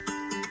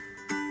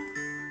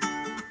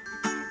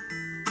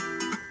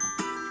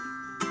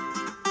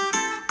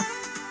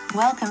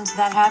Welcome to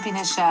That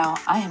Happiness Show.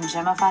 I am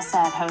Gemma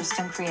Fawcett, host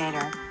and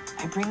creator.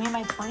 I bring you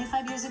my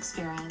 25 years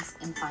experience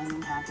in finding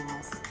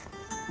happiness.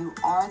 You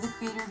are the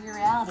creator of your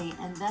reality,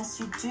 and thus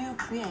you do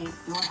create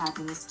your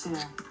happiness too.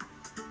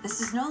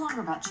 This is no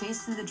longer about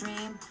chasing the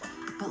dream,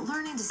 but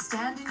learning to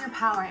stand in your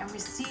power and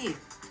receive.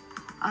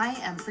 I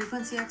am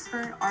frequency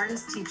expert,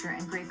 artist, teacher,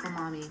 and grateful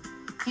mommy,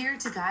 here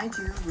to guide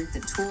you with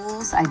the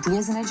tools,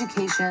 ideas, and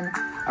education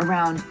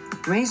around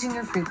raising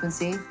your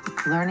frequency,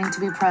 learning to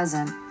be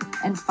present,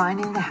 and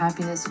finding the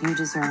happiness you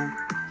deserve.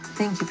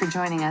 Thank you for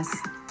joining us.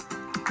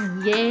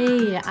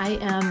 Yay, I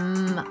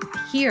am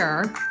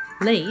here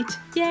late,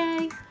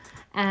 yay,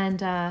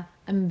 and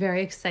I'm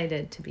very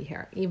excited to be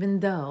here, even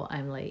though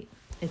I'm late.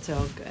 It's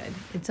all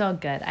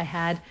good. I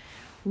had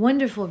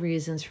wonderful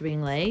reasons for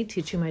being late,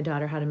 teaching my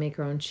daughter how to make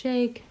her own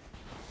shake,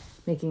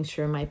 making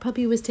sure my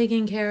puppy was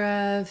taken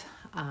care of,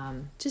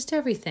 just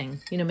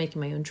everything, making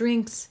my own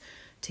drinks,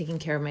 taking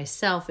care of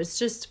myself. It's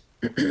just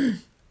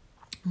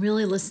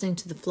really listening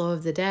to the flow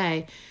of the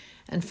day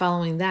and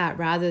following that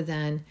rather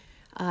than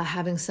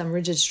having some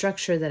rigid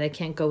structure that I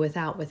can't go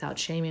without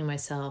shaming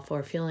myself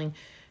or feeling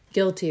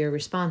guilty or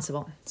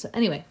responsible. So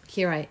anyway,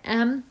 here I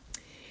am.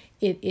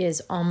 It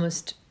is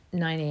almost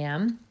 9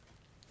 a.m.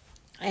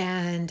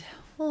 And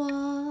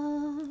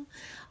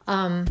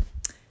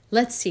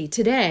let's see.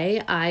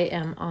 Today I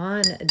am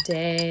on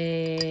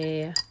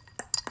day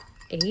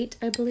 8,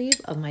 I believe,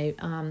 of my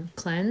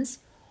cleanse.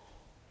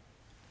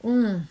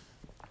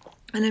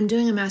 And I'm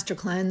doing a master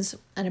cleanse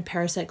and a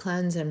parasite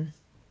cleanse, and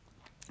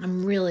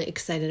I'm really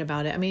excited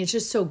about it. I mean, it's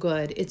just so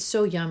good. It's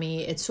so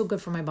yummy. It's so good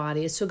for my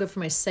body. It's so good for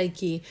my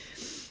psyche.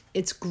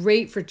 It's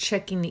great for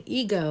checking the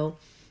ego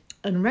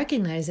and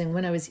recognizing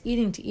when I was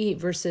eating to eat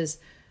versus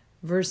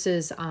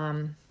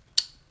when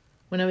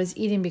I was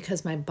eating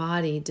because my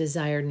body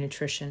desired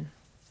nutrition.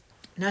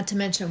 Not to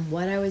mention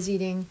what I was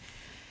eating.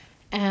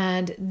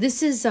 And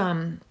this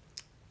can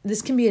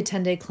be a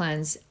 10-day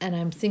cleanse, and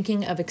I'm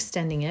thinking of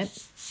extending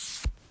it.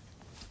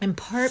 In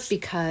part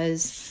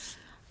because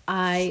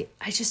I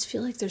just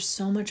feel like there's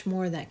so much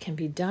more that can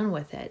be done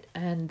with it,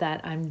 and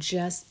that I'm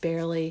just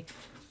barely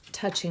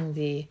touching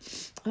the...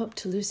 Oh,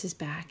 Toulouse is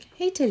back.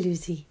 Hey,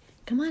 Toulouse,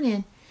 come on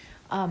in.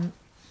 I'm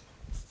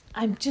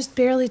just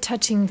barely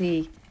touching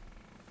the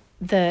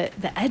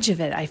edge of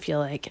it, I feel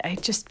like. I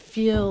just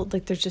feel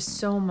like there's just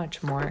so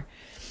much more.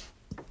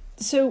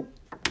 So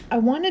I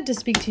wanted to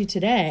speak to you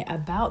today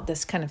about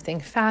this kind of thing,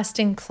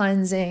 fasting,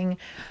 cleansing,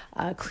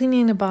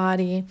 cleaning the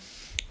body.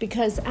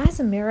 Because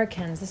as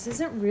Americans, this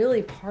isn't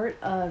really part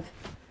of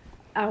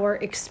our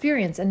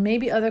experience, and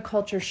maybe other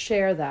cultures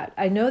share that.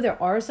 I know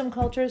there are some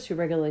cultures who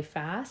regularly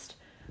fast.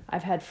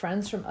 I've had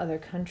friends from other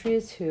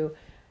countries who,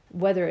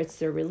 whether it's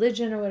their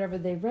religion or whatever,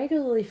 they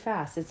regularly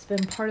fast. It's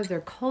been part of their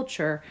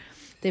culture.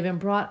 They've been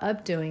brought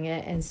up doing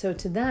it, and so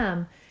to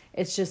them,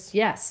 it's just,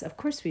 yes, of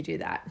course we do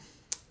that.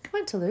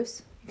 Come on,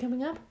 Toulouse. You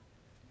coming up?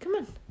 Come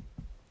on.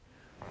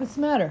 What's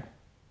the matter?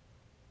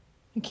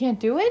 You can't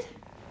do it?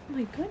 Oh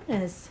my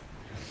goodness.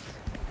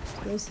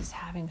 Rose is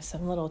having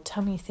some little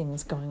tummy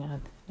things going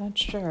on. Not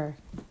sure.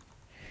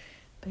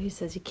 But he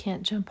says he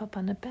can't jump up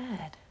on the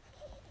bed.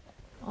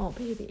 Oh,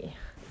 baby.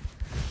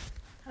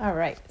 All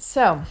right.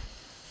 So,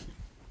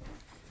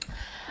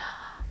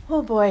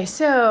 oh boy.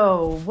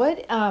 So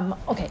what,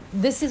 okay.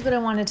 This is what I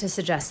wanted to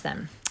suggest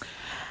then.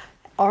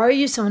 Are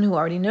you someone who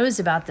already knows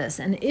about this?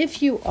 And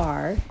if you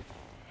are,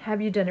 have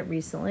you done it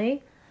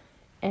recently?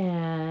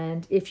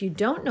 And if you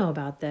don't know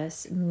about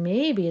this,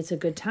 maybe it's a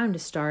good time to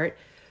start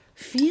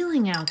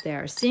feeling out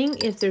there, seeing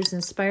if there's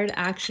inspired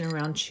action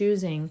around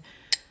choosing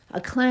a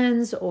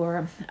cleanse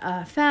or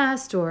a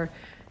fast or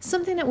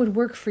something that would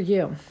work for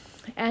you.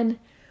 And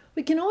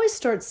we can always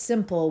start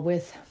simple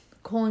with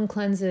colon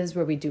cleanses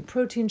where we do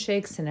protein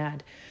shakes and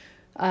add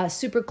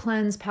super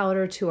cleanse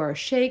powder to our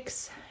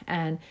shakes,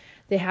 and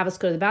they have us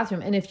go to the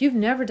bathroom. And if you've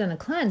never done a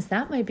cleanse,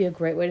 that might be a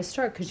great way to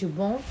start, because you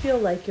won't feel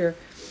like you're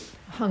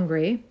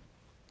hungry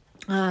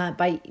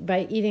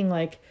by eating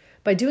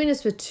by doing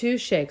this with 2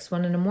 shakes,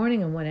 one in the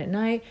morning and one at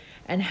night,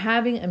 and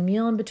having a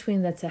meal in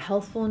between that's a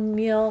healthful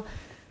meal,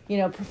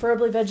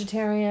 preferably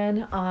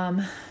vegetarian,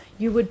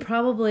 you would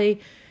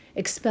probably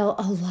expel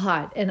a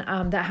lot.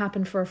 And that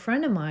happened for a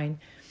friend of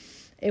mine.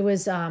 It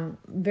was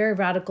very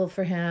radical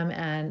for him,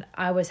 and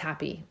I was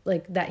happy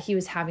that he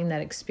was having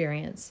that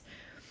experience.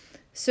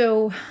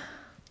 So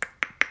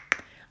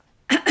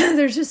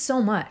there's just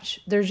so much.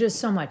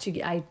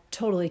 I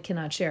totally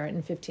cannot share it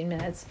in 15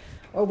 minutes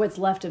or what's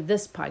left of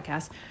this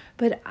podcast.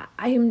 But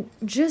I am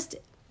just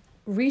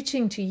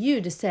reaching to you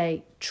to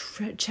say,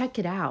 check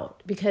it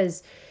out.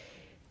 Because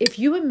if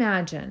you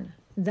imagine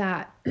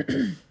that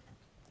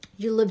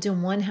you lived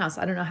in one house,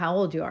 I don't know how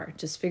old you are,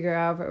 just figure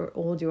out how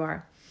old you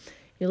are.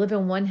 You live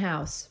in one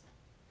house,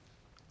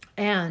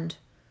 and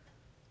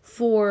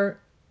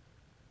for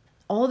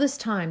all this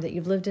time that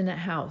you've lived in that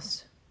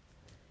house,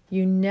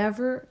 you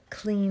never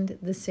cleaned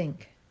the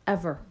sink,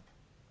 ever.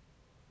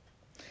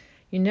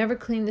 You never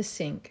cleaned the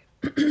sink.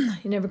 You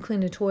never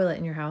cleaned a toilet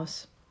in your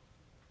house.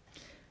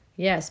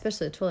 Yeah,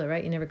 especially the toilet,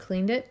 right? You never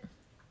cleaned it.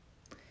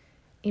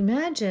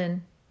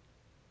 Imagine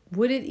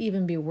would it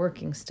even be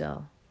working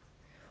still?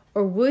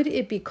 Or would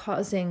it be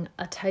causing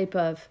a type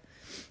of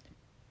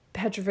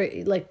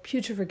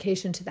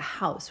putrefaction to the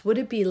house? Would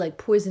it be like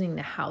poisoning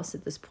the house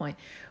at this point?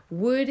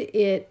 Would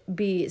it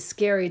be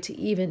scary to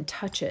even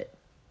touch it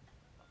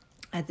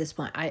at this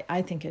point?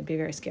 I think it'd be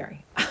very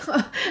scary.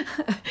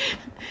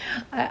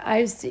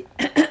 I've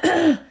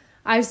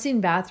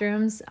seen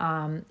bathrooms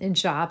in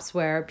shops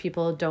where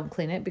people don't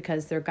clean it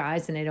because they're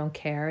guys and they don't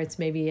care. It's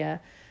maybe a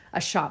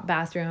shop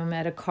bathroom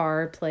at a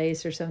car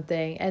place or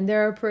something, and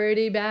they're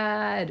pretty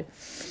bad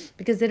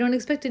because they don't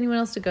expect anyone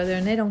else to go there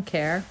and they don't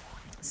care.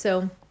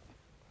 So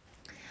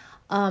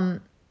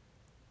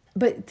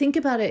but think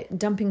about it,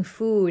 dumping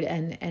food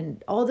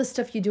and all the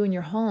stuff you do in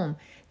your home.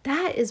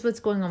 That is what's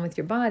going on with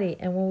your body.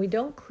 And when we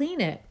don't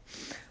clean it,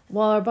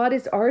 while our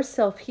bodies are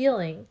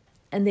self-healing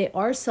and they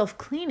are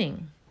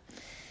self-cleaning,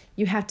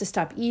 you have to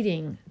stop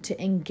eating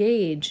to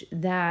engage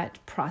that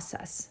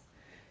process.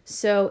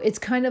 So it's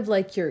kind of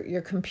like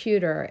your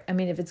computer. I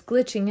mean, if it's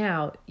glitching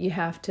out, you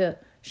have to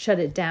shut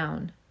it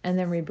down and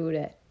then reboot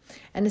it.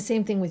 And the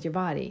same thing with your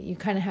body. You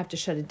kind of have to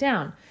shut it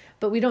down.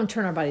 But we don't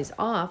turn our bodies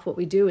off. What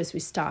we do is we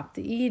stop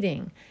the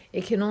eating.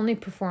 It can only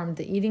perform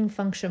the eating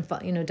function,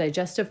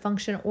 digestive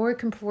function, or it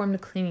can perform the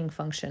cleaning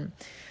function.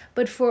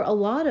 But for a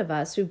lot of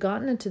us, we've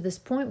gotten into this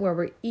point where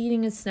we're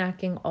eating and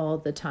snacking all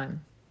the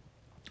time.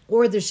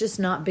 Or there's just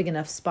not big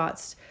enough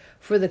spots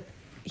for the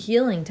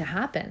healing to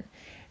happen.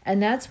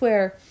 And that's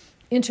where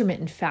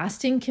intermittent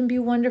fasting can be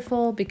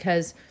wonderful,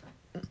 because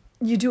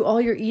you do all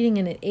your eating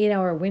in an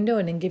 8-hour window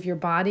and then give your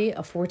body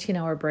a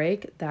 14-hour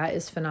break. That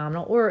is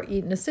phenomenal. Or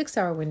eat in a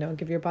 6-hour window and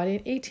give your body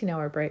an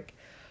 18-hour break.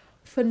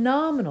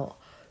 Phenomenal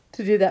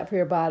to do that for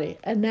your body.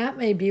 And that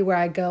may be where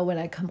I go when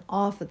I come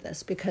off of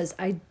this, because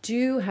I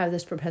do have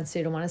this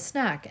propensity to want to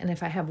snack. And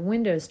if I have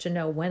windows to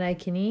know when I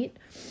can eat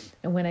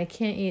and when I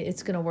can't eat,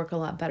 it's going to work a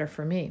lot better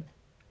for me.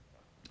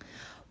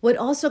 What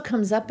also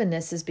comes up in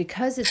this is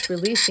because it's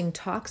releasing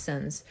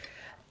toxins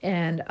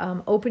and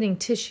opening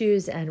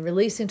tissues and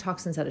releasing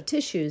toxins out of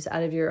tissues,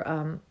 out of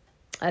your,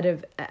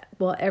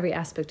 every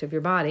aspect of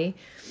your body,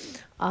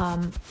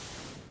 and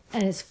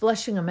it's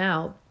flushing them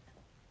out.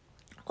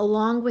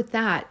 Along with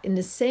that, in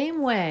the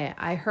same way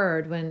I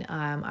heard when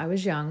I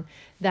was young,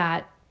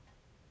 that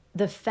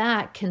the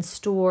fat can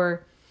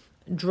store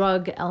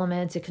drug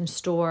elements, it can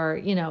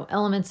store,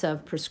 elements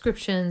of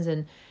prescriptions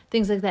and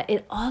things like that.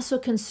 It also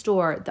can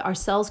store, our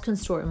cells can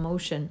store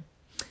emotion.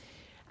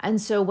 And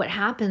so what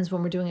happens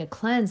when we're doing a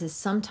cleanse is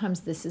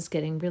sometimes this is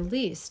getting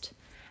released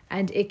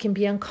and it can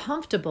be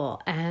uncomfortable.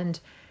 And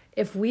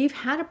if we've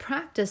had a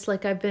practice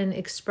like I've been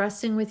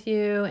expressing with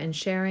you and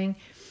sharing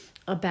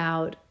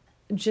about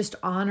just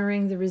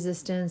honoring the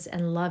resistance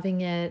and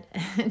loving it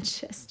and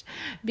just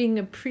being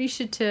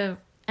appreciative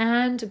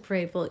and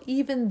grateful,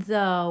 even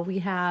though we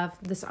have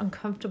this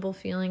uncomfortable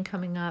feeling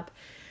coming up,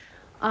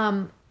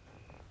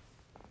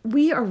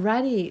 we are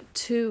ready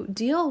to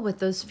deal with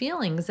those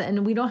feelings,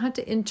 and we don't have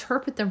to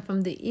interpret them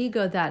from the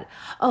ego that,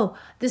 oh,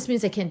 this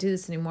means I can't do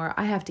this anymore.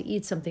 I have to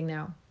eat something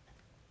now.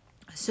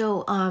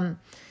 So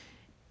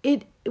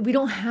we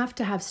don't have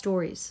to have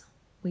stories.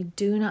 We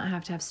do not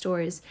have to have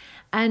stories.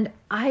 And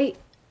I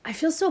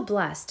feel so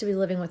blessed to be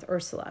living with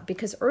Ursula,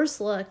 because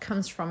Ursula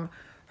comes from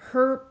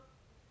her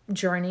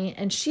journey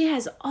and she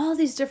has all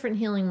these different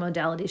healing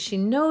modalities she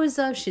knows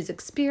of, she's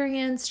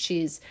experienced,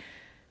 she's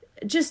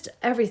just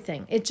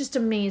everything. It just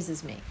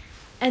amazes me.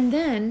 And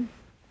then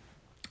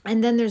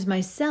there's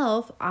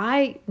myself.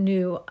 I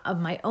knew of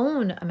my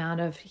own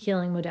amount of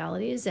healing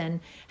modalities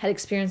and had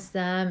experienced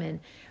them. And,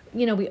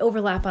 we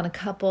overlap on a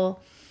couple.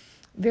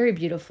 Very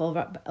beautiful.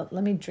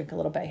 Let me drink a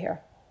little bit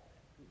here.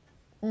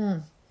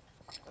 The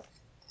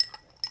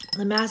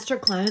Master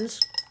Cleanse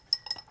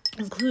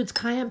includes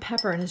cayenne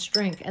pepper in its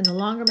drink. And the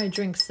longer my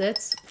drink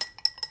sits,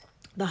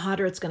 the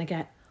hotter it's going to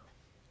get.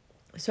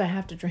 So I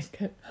have to drink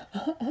it.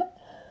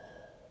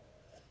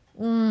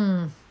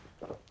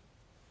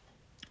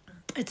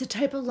 It's a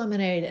type of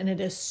lemonade and it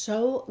is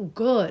so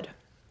good.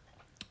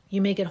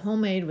 You make it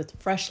homemade with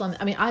fresh lemon.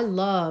 I mean, I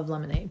love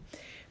lemonade.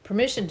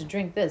 Permission to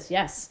drink this,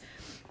 yes.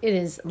 It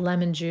is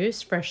lemon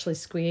juice, freshly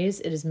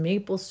squeezed. It is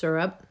maple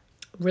syrup,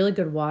 really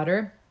good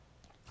water.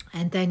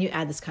 And then you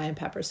add this cayenne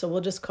pepper. So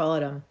we'll just call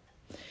it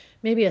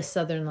maybe a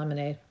southern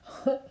lemonade.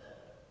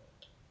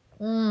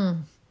 I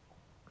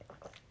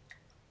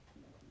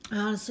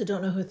honestly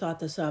don't know who thought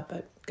this up,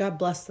 but God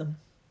bless them.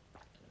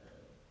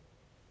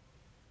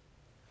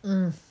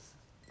 All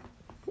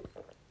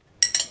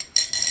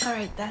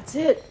right, that's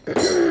it.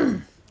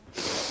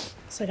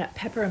 So I got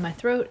pepper in my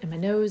throat and my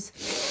nose.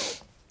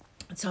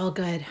 It's all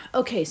good.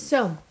 Okay,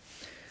 so,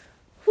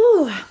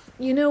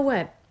 you know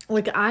what?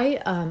 Like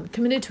I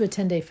committed to a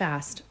 10-day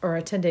fast or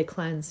a 10-day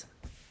cleanse.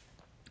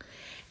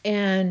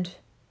 And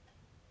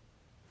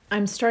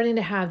I'm starting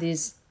to have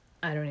these,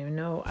 I don't even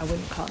know, I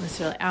wouldn't call it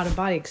necessarily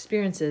out-of-body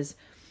experiences,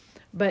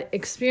 but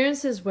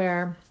experiences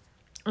where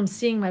I'm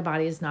seeing my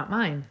body is not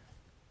mine.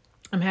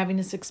 I'm having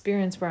this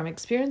experience where I'm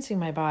experiencing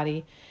my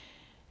body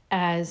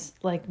as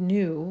like a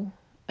new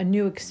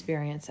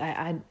experience.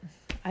 I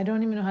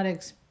don't even know how to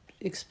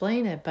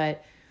explain it,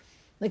 but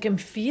like I'm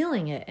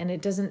feeling it and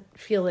it doesn't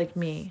feel like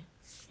me.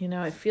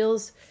 It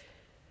feels,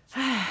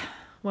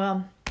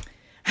 well,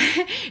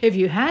 if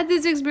you had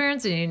this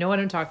experience and you know what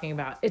I'm talking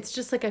about, it's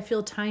just like I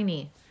feel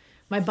tiny.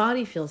 My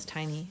body feels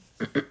tiny.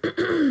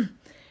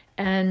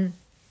 And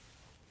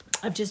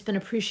I've just been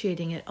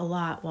appreciating it a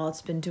lot while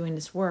it's been doing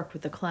this work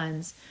with the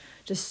cleanse.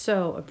 Just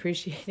so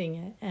appreciating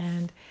it.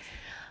 And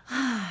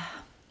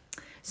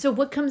so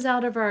what comes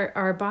out of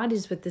our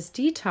bodies with this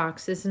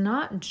detox is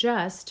not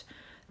just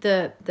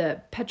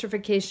the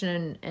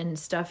petrification and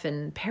stuff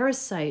and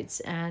parasites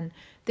and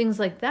things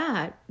like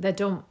that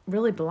don't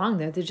really belong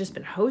there. They've just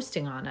been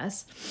hosting on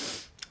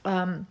us.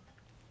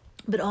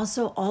 But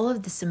also all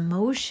of this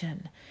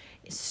emotion,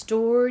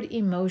 stored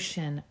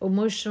emotion,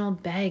 emotional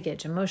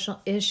baggage, emotional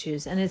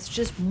issues. And it's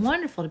just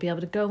wonderful to be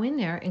able to go in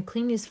there and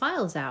clean these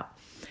files out.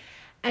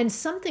 And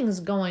something's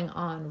going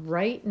on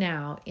right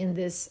now in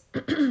this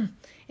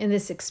in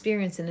this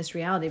experience, in this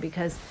reality,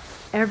 because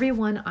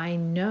everyone I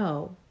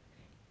know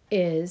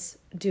is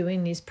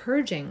doing these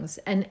purgings,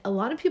 and a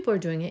lot of people are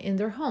doing it in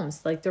their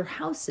homes, like their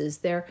houses.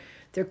 They're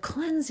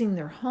cleansing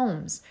their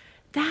homes.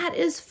 That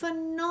is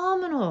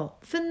phenomenal.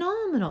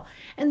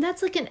 And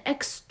that's like an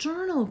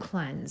external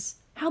cleanse.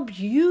 How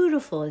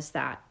beautiful is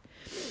that?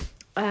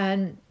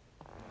 And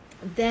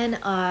then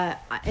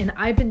and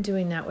I've been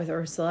doing that with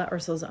Ursula.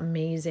 Ursula's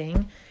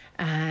amazing.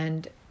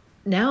 And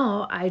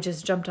now I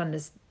just jumped on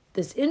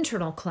this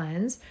internal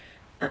cleanse.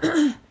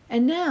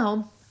 And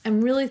now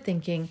I'm really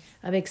thinking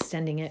of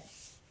extending it.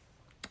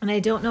 And I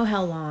don't know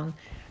how long,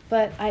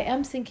 but I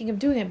am thinking of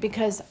doing it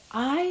because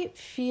I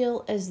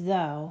feel as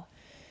though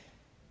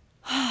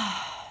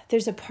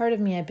there's a part of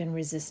me I've been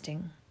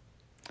resisting.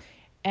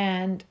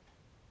 And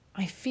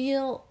I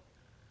feel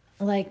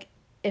like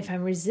if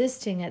I'm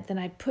resisting it, then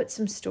I put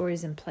some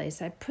stories in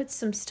place. I put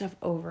some stuff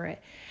over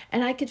it.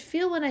 And I could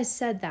feel when I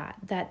said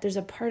that there's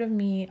a part of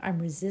me I'm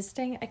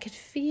resisting. I could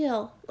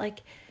feel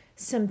like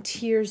some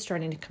tears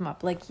starting to come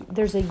up. Like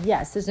there's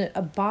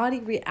a body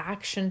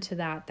reaction to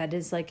that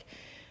is like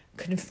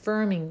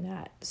confirming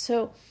that.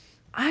 So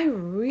I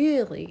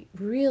really,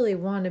 really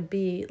want to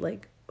be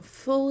like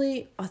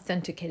fully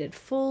authenticated,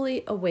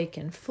 fully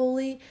awakened,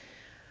 fully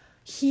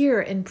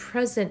here and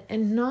present,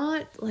 and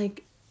not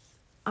like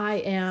I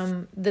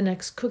am the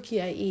next cookie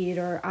I eat,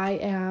 or I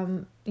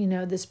am,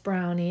 this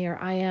brownie, or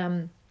I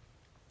am,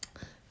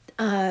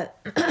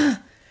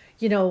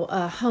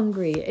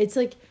 hungry. It's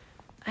like,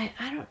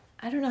 I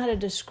don't know how to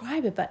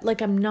describe it, but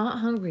like I'm not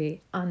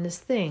hungry on this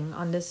thing,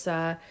 on this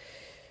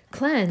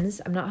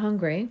cleanse. I'm not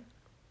hungry.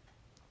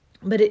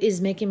 But it is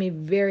making me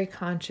very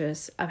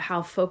conscious of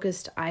how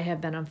focused I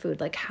have been on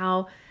food, like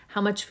how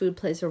much food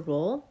plays a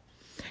role.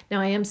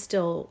 Now I am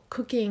still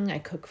cooking. I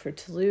cook for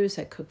Toulouse.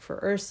 I cook for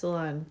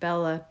Ursula and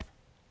Bella.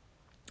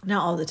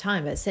 Not all the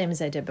time, but same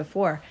as I did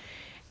before.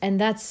 And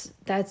that's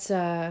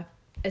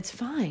it's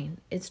fine.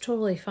 It's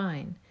totally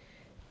fine.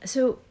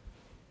 So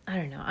I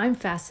don't know. I'm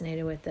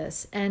fascinated with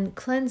this, and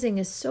cleansing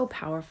is so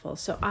powerful.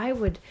 So I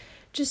would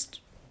just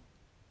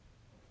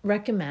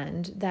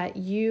recommend that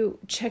you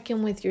check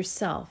in with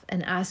yourself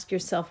and ask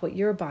yourself what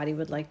your body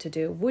would like to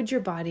do. Would your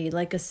body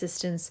like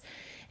assistance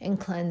in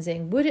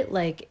cleansing? Would it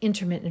like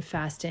intermittent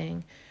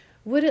fasting?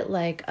 Would it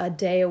like a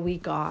day a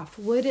week off?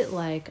 Would it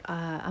like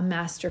a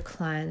master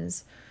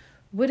cleanse?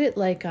 Would it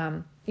like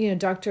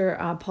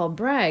Dr. Paul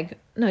Bragg?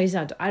 No, he's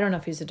not. I don't know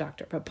if he's a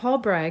doctor, but Paul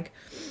Bragg,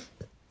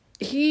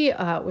 he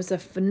was a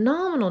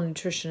phenomenal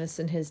nutritionist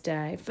in his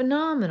day,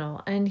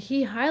 phenomenal, and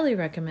he highly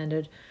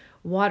recommended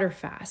water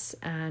fasts,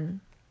 and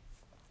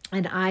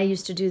I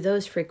used to do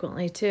those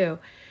frequently too.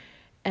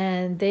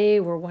 And they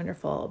were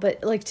wonderful.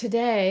 But like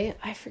today,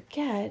 I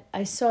forget,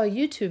 I saw a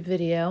YouTube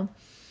video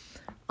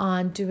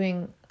on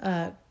doing,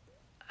 Kalimas.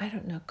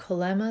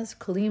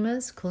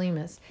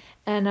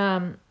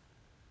 And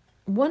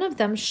one of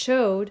them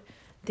showed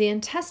the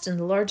intestine,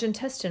 the large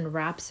intestine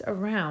wraps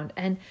around.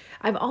 And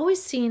I've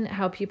always seen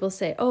how people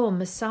say, oh,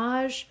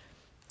 massage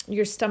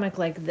your stomach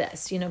like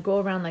this,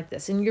 go around like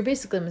this. And you're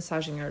basically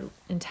massaging your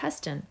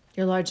intestine,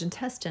 your large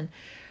intestine.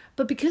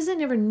 But because I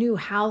never knew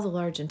how the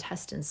large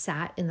intestine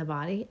sat in the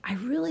body, I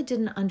really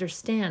didn't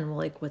understand,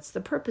 like, what's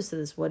the purpose of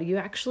this? What are you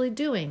actually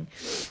doing?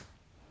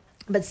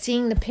 But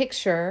seeing the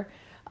picture,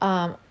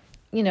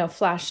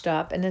 flashed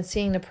up, and then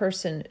seeing the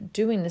person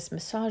doing this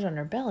massage on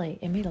her belly,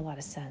 it made a lot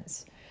of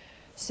sense.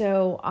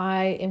 So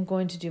I am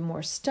going to do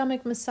more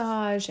stomach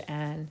massage,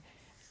 and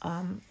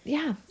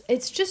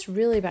it's just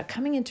really about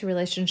coming into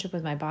relationship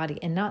with my body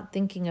and not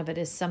thinking of it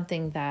as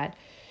something that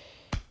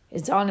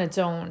is on its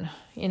own.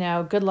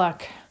 Good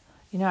luck.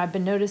 I've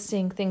been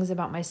noticing things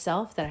about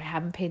myself that I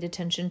haven't paid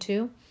attention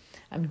to.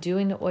 I'm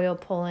doing the oil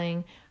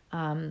pulling.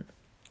 I've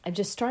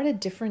just started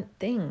different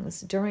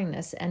things during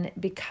this. And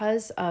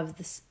because of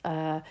this,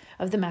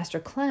 of the Master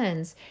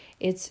Cleanse,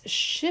 it's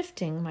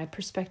shifting my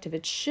perspective.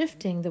 It's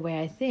shifting the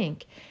way I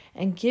think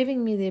and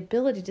giving me the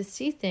ability to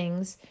see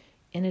things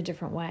in a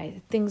different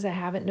way. Things I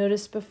haven't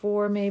noticed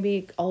before,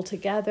 maybe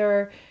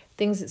altogether.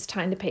 Things it's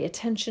time to pay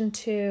attention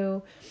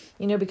to,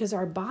 because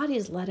our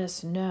bodies let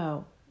us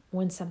know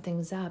when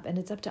something's up, and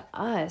it's up to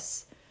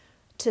us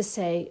to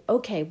say,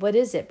 okay, what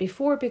is it?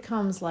 Before it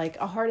becomes like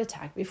a heart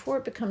attack, before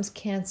it becomes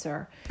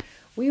cancer,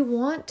 we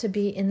want to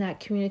be in that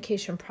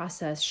communication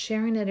process,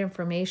 sharing that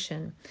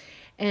information.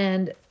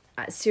 And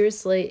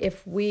seriously,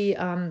 if we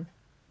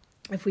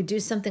do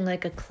something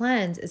like a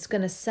cleanse, it's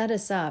going to set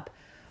us up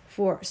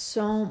for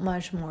so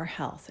much more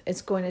health.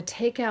 It's going to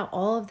take out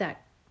all of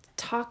that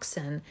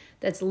toxin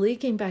that's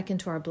leaking back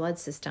into our blood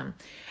system.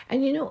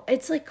 And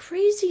it's like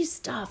crazy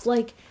stuff.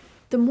 Like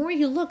the more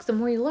you look, the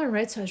more you learn,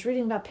 right? So I was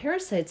reading about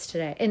parasites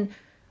today, and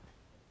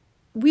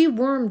we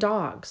worm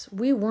dogs,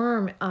 we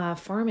worm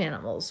farm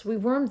animals, we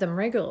worm them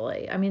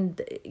regularly. I mean,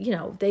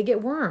 they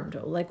get wormed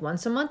like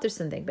once a month or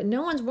something, but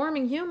no one's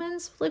worming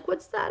humans. Like,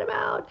 what's that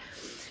about?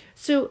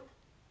 So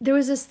there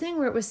was this thing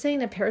where it was saying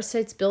that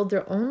parasites build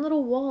their own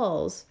little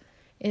walls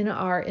in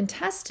our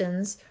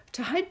intestines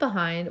to hide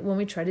behind when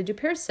we try to do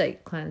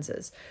parasite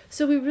cleanses.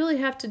 So we really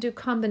have to do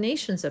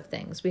combinations of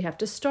things. We have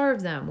to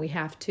starve them. We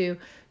have to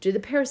do the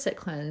parasite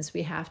cleanse.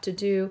 We have to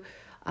do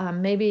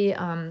maybe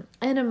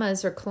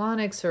enemas or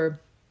colonics or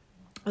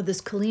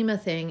this Kalima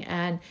thing.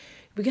 And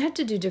we have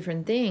to do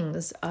different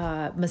things,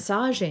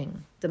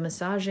 massaging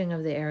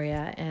of the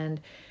area, and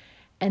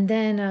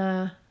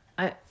then,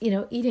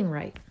 eating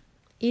right,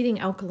 eating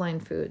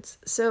alkaline foods.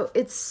 So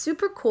it's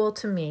super cool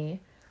to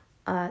me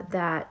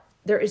that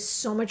there is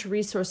so much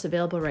resource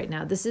available right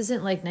now. This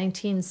isn't like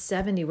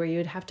 1970 where you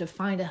would have to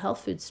find a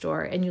health food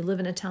store and you live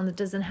in a town that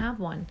doesn't have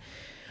one.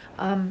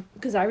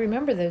 Because I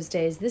remember those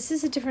days. This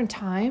is a different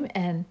time,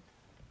 and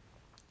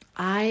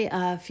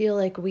I feel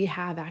like we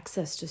have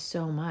access to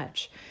so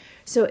much.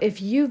 So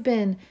if you've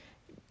been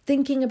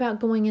thinking about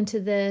going into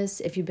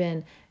this, if you've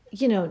been,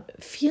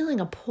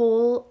 feeling a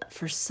pull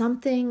for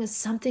something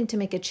to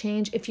make a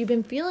change, if you've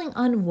been feeling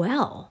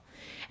unwell,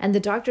 and the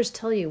doctors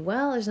tell you,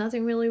 well, there's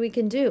nothing really we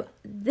can do,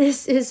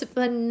 this is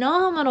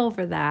phenomenal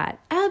for that.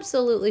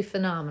 Absolutely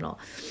phenomenal.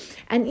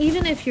 And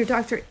even if your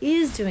doctor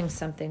is doing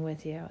something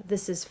with you,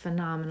 this is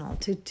phenomenal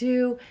to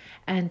do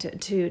and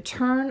to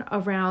turn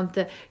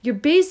around you're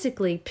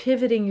basically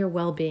pivoting your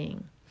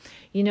well-being.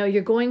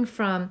 You're going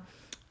from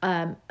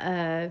a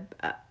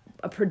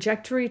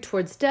trajectory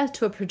towards death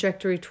to a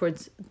trajectory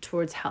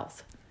towards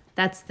health.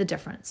 That's the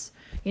difference.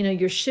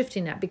 You're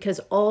shifting that because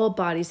all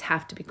bodies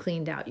have to be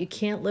cleaned out. You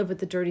can't live with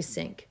the dirty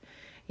sink,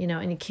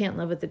 and you can't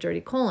live with the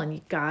dirty colon. You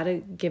got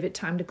to give it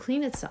time to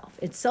clean itself.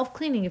 It's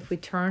self-cleaning if we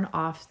turn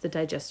off the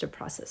digestive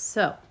process.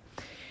 So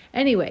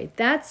anyway,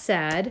 that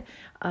said,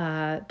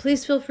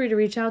 please feel free to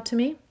reach out to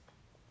me.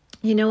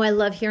 I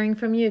love hearing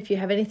from you. If you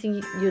have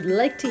anything you'd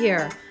like to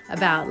hear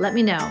about, let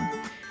me know.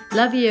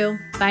 Love you.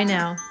 Bye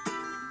now.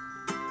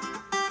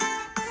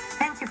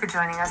 Thank you for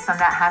joining us on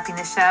That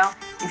Happiness Show.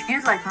 If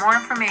you'd like more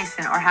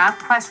information or have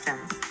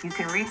questions, you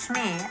can reach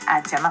me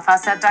at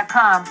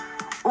GemmaFawcett.com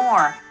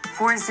or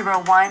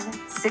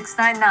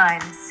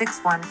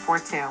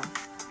 401-699-6142.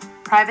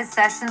 Private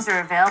sessions are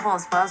available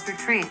as well as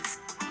retreats.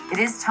 It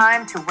is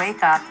time to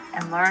wake up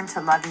and learn to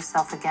love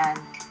yourself again.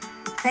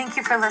 Thank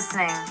you for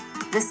listening.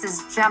 This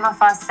is Gemma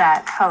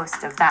Fawcett,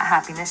 host of That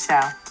Happiness Show.